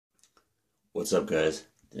What's up, guys?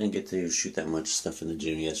 Didn't get to shoot that much stuff in the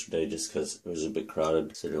gym yesterday just because it was a bit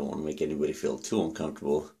crowded, so I don't want to make anybody feel too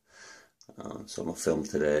uncomfortable. So I'm gonna film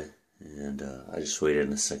today, and I just weighed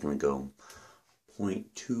in a second ago,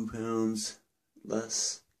 0.2 pounds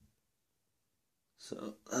less.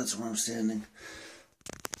 So that's where I'm standing.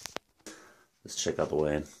 Let's check out the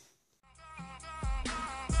weigh-in.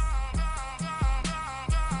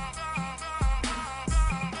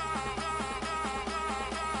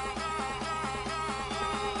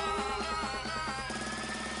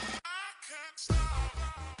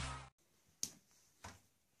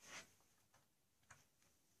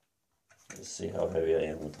 Let's see how heavy I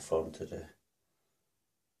am with the phone today.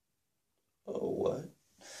 Oh, what?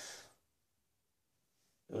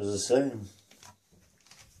 It was the same.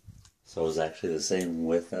 So it was actually the same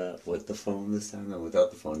with the phone this time, and without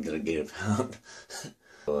the phone, didn't gain a pound.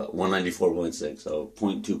 194.6, so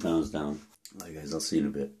 0.2 pounds down. Alright guys, I'll see you in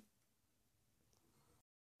a bit.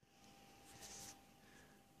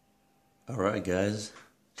 Alright guys,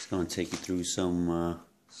 just gonna take you through some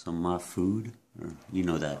of my food, or you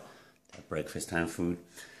know that breakfast time food.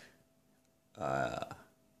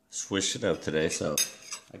 Switched it up today, so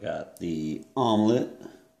I got the omelet.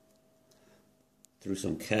 Threw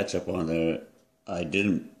some ketchup on there. I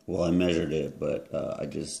measured it, but I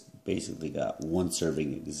just basically got one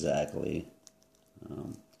serving exactly.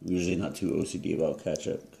 I'm usually not too OCD about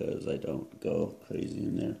ketchup because I don't go crazy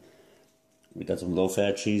in there. We got some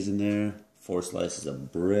low-fat cheese in there, 4 slices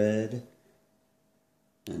of bread,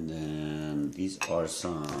 and then these are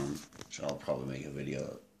some, which I'll probably make a video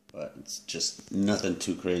of, but it's just nothing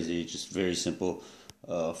too crazy, just very simple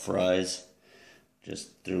fries.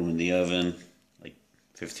 Just threw them in the oven, like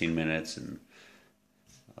 15 minutes, and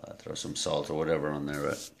throw some salt or whatever on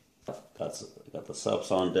there. Got the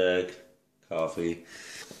subs on deck, coffee.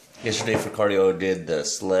 Yesterday for cardio I did the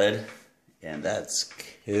sled, and that's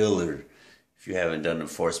killer if you haven't done it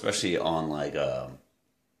before, especially on like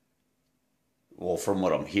well, from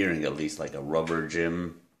what I'm hearing at least, like a rubber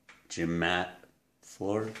gym mat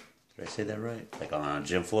floor. Did I say that right? Like on a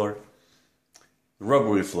gym floor?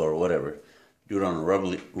 Rubbery floor, whatever. Do it on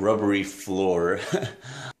a rubbery floor.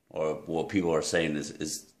 Or what people are saying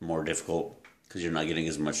is more difficult because you're not getting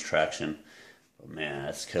as much traction. But man,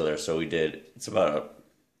 that's killer. So we did, it's about,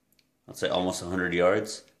 I'd say almost 100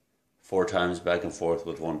 yards. 4 times back and forth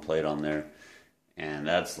with one plate on there. And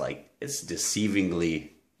that's like, it's deceivingly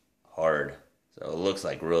hard. So it looks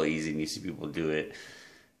like real easy and you see people do it.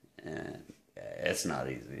 And it's not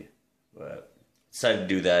easy. But decided to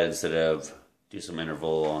do that instead of do some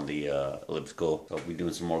interval on the elliptical. So I'll be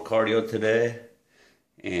doing some more cardio today.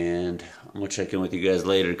 And I'm going to check in with you guys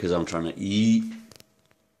later because I'm trying to eat.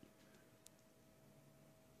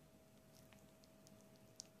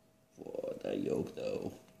 Whoa, that yolk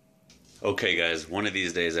though. Okay guys, one of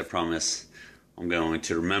these days I promise I'm going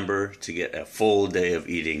to remember to get a full day of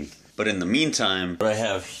eating. But in the meantime, what I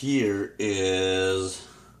have here is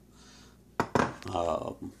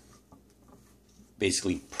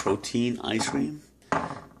basically protein ice cream.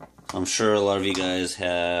 I'm sure a lot of you guys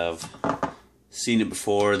have seen it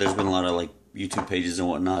before. There's been a lot of like YouTube pages and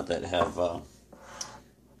whatnot that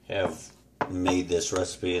have made this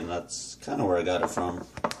recipe, and that's kind of where I got it from.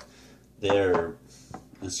 Their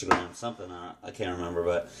Instagram, something, I can't remember,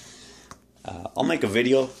 but I'll make a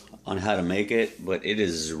video on how to make it, but it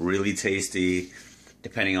is really tasty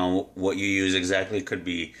depending on what you use exactly. It could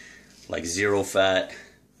be like 0 fat,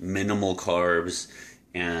 minimal carbs,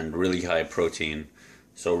 and really high protein.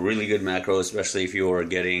 So really good macros, especially if you are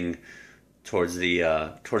getting towards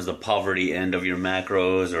the poverty end of your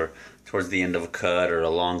macros, or towards the end of a cut or a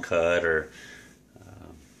long cut, or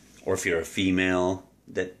if you're a female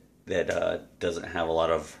that doesn't have a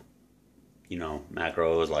lot of, you know,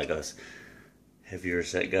 macros like us heavier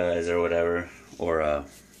set guys or whatever, or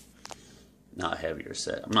not heavier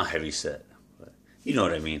set. I'm not heavy set, but you know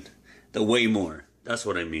what I mean. The weigh more. That's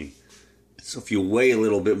what I mean. So if you weigh a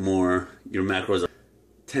little bit more, your macros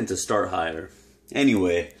tend to start higher.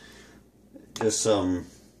 Anyway, just some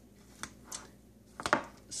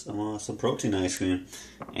protein ice cream,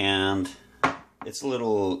 and it's a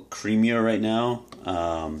little creamier right now.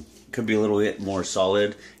 Could be a little bit more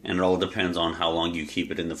solid, and it all depends on how long you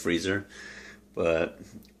keep it in the freezer. But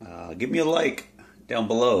give me a like down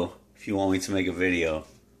below if you want me to make a video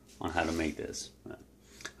on how to make this.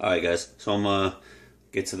 Alright guys, so I'm gonna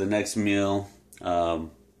get to the next meal.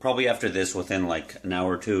 Probably after this, within like an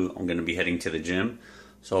hour or two, I'm gonna be heading to the gym.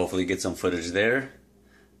 So hopefully get some footage there,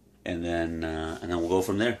 and then we'll go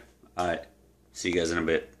from there. Alright, see you guys in a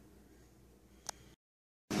bit.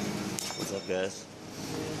 What's up guys?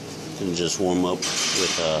 And just warm up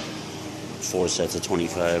with 4 sets of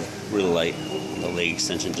 25, really light. The leg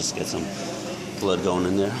extension just get some blood going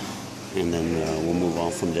in there, and then we'll move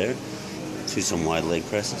on from there to some wide leg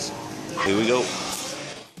presses. Here we go.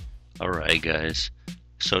 Alright guys,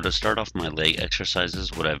 so to start off my leg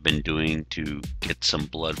exercises, what I've been doing to get some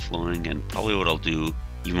blood flowing, and probably what I'll do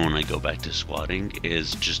even when I go back to squatting,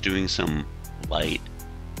 is just doing some light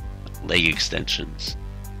leg extensions.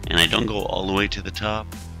 And I don't go all the way to the top,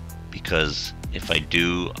 because if I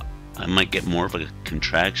do, I might get more of a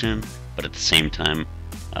contraction, but at the same time,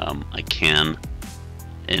 I can,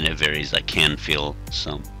 and it varies, I can feel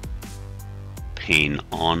some pain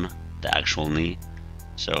on the actual knee.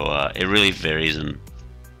 So it really varies and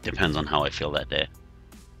depends on how I feel that day.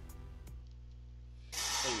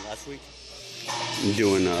 Last week, I'm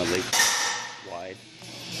doing leg wide.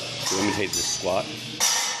 So let me take this squat,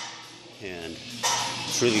 and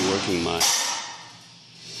it's really working my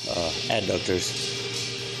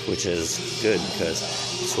adductors, which is good because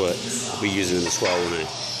it's what I'll be using in the squat when I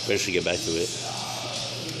eventually get back to it.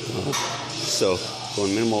 So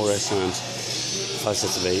going minimal rest times, 5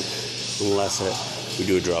 sets of 8. On the last set, we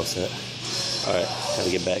do a drop set. Alright,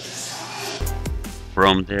 gotta get back.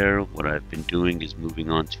 From there, what I've been doing is moving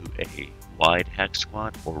on to a wide hack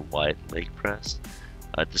squat or wide leg press.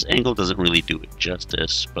 This angle doesn't really do it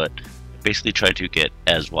justice, but I basically try to get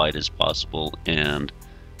as wide as possible and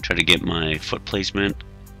try to get my foot placement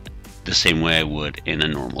the same way I would in a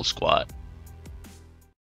normal squat.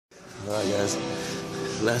 Alright guys,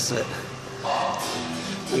 last set.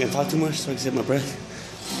 I'm not gonna talk too much so I can save my breath,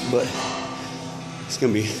 but it's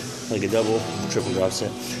gonna be like a double, triple drop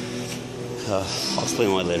set. I'll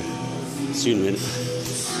explain why later. See you in a minute.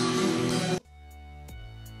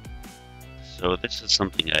 So this is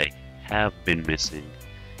something I have been missing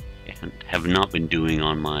and have not been doing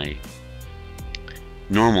on my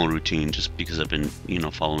normal routine, just because I've been,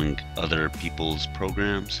 following other people's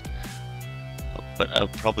programs. But I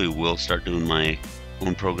probably will start doing my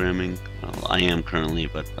own programming. Well, I am currently,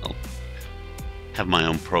 but I'll have my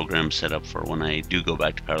own program set up for when I do go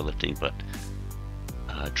back to powerlifting. But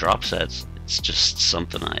drop sets, it's just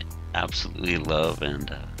something I absolutely love,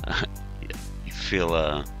 and you feel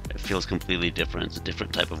it feels completely different. It's a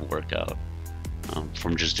different type of workout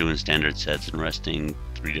from just doing standard sets and resting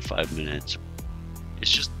 3 to 5 minutes.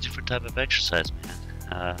 It's just a different type of exercise,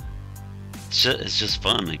 man. It's just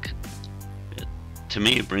fun. Like, to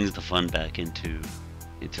me, it brings the fun back into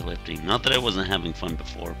lifting. Not that I wasn't having fun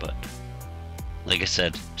before, but like I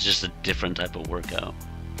said, it's just a different type of workout.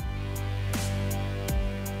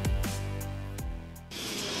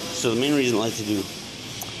 So the main reason I like to do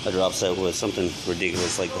a drop set with something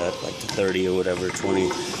ridiculous like that, like the 30 or whatever, 20,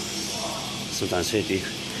 sometimes 50,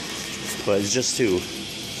 but it's just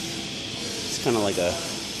it's kind of like a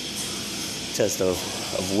test of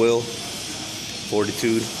will,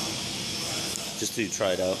 fortitude, just to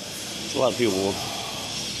try it out. A lot of people will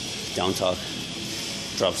down talk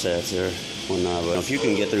drop sets or whatnot, but if you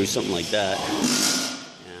can get through something like that,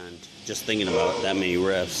 and just thinking about that many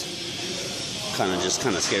reps, kind of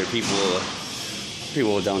scare people.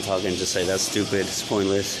 People will down talk and just say that's stupid, it's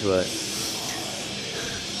pointless, but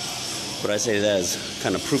I say that as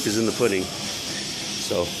kind of proof is in the pudding.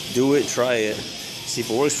 So do it, try it, see if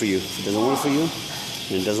it works for you. If it doesn't work for you,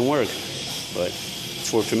 then it doesn't work. But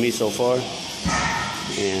it's worked for me so far,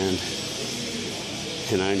 and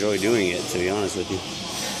I enjoy doing it, to be honest with you.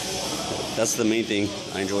 That's the main thing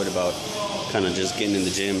I enjoyed about kind of just getting in the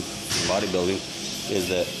gym and bodybuilding, is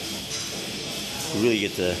that you really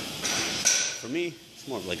get to, for me, it's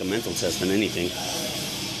more of like a mental test than anything.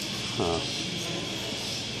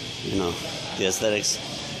 The aesthetics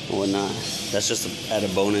and whatnot, that's just an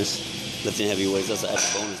added bonus. Lifting heavy weights, that's an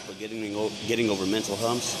added bonus. But getting over mental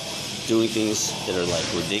humps, doing things that are like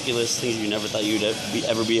ridiculous, things you never thought you'd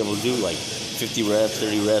ever be able to do, like 50 reps,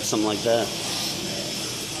 30 reps, something like that.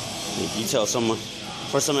 Like, you tell someone,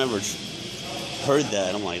 first time I ever heard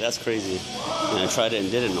that, I'm like, that's crazy. And I tried it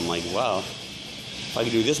and did it, and I'm like, wow, if I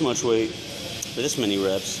could do this much weight for this many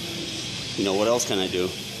reps, what else can I do?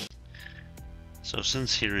 So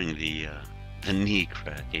since hearing the knee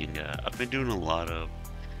cracking, I've been doing a lot of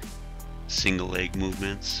single leg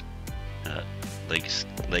movements,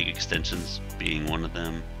 leg extensions being one of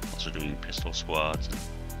them, also doing pistol squats.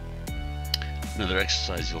 Another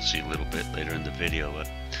exercise you'll see a little bit later in the video, but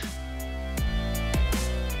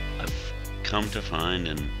I've come to find,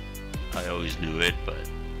 and I always knew it, but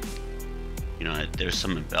there's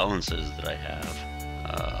some imbalances that I have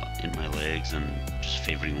in my legs, and just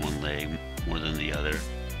favoring one leg more than the other,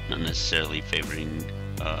 not necessarily favoring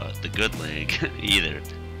the good leg either,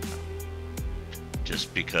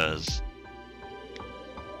 just because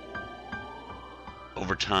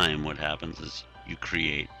over time, what happens is you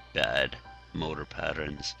create bad motor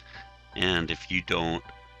patterns, and if you don't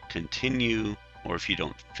continue, or if you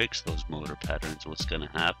don't fix those motor patterns, what's going to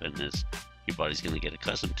happen is your body's going to get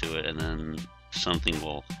accustomed to it, and then something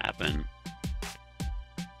will happen,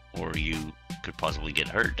 or you could possibly get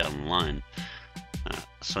hurt down the line.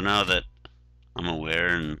 So now that I'm aware,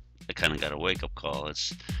 and I kind of got a wake-up call,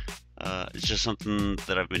 it's just something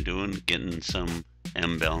that I've been doing, getting some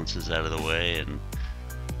imbalances out of the way,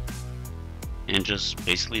 and just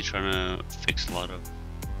basically trying to fix a lot of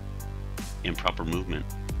improper movement.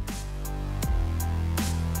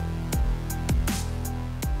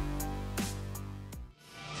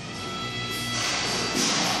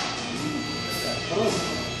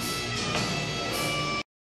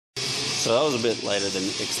 So that was a bit lighter than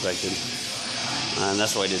expected, and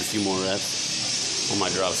that's why I did a few more reps on my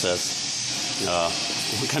drop sets.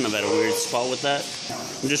 I'm kind of at a weird spot with that.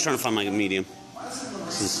 I'm just trying to find my medium,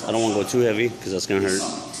 since I don't want to go too heavy because that's going to hurt,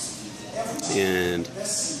 and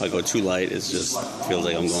if I go too light, it just feels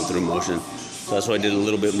like I'm going through motion. So that's why I did a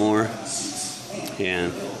little bit more,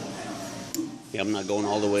 and yeah, I'm not going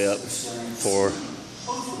all the way up for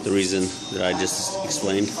the reason that I just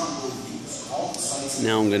explained.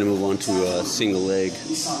 Now I'm going to move on to a single leg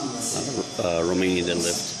Romanian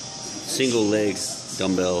deadlift. Single leg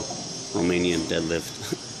dumbbell Romanian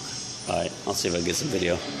deadlift. Alright, I'll see if I can get some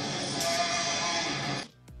video.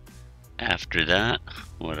 After that,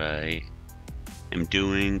 what I am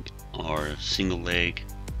doing are single leg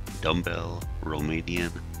dumbbell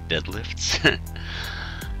Romanian deadlifts.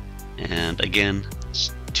 And again,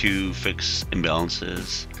 to fix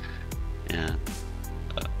imbalances. And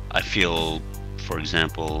I feel, for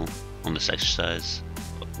example, on this exercise,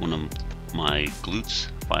 one of my glutes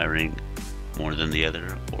firing more than the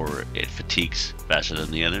other, or it fatigues faster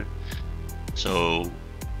than the other. So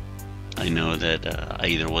I know that I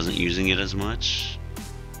either wasn't using it as much,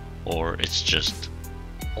 or it's just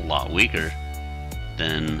a lot weaker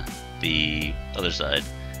than the other side.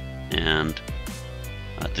 And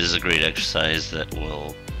this is a great exercise that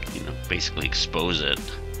will, basically expose it.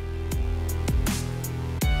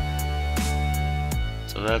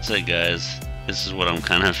 So that's it, guys. This is what I'm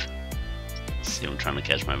kind of, see, I'm trying to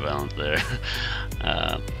catch my balance there.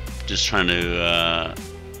 Just trying to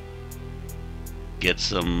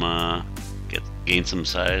gain some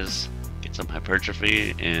size, get some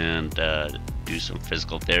hypertrophy, and do some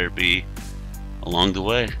physical therapy along the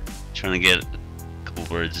way. Trying to get a couple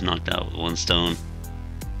birds knocked out with one stone.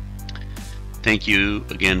 Thank you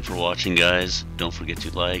again for watching, guys. Don't forget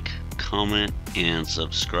to like, comment, and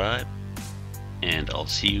subscribe. And I'll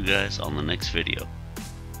see you guys on the next video.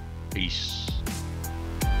 Peace.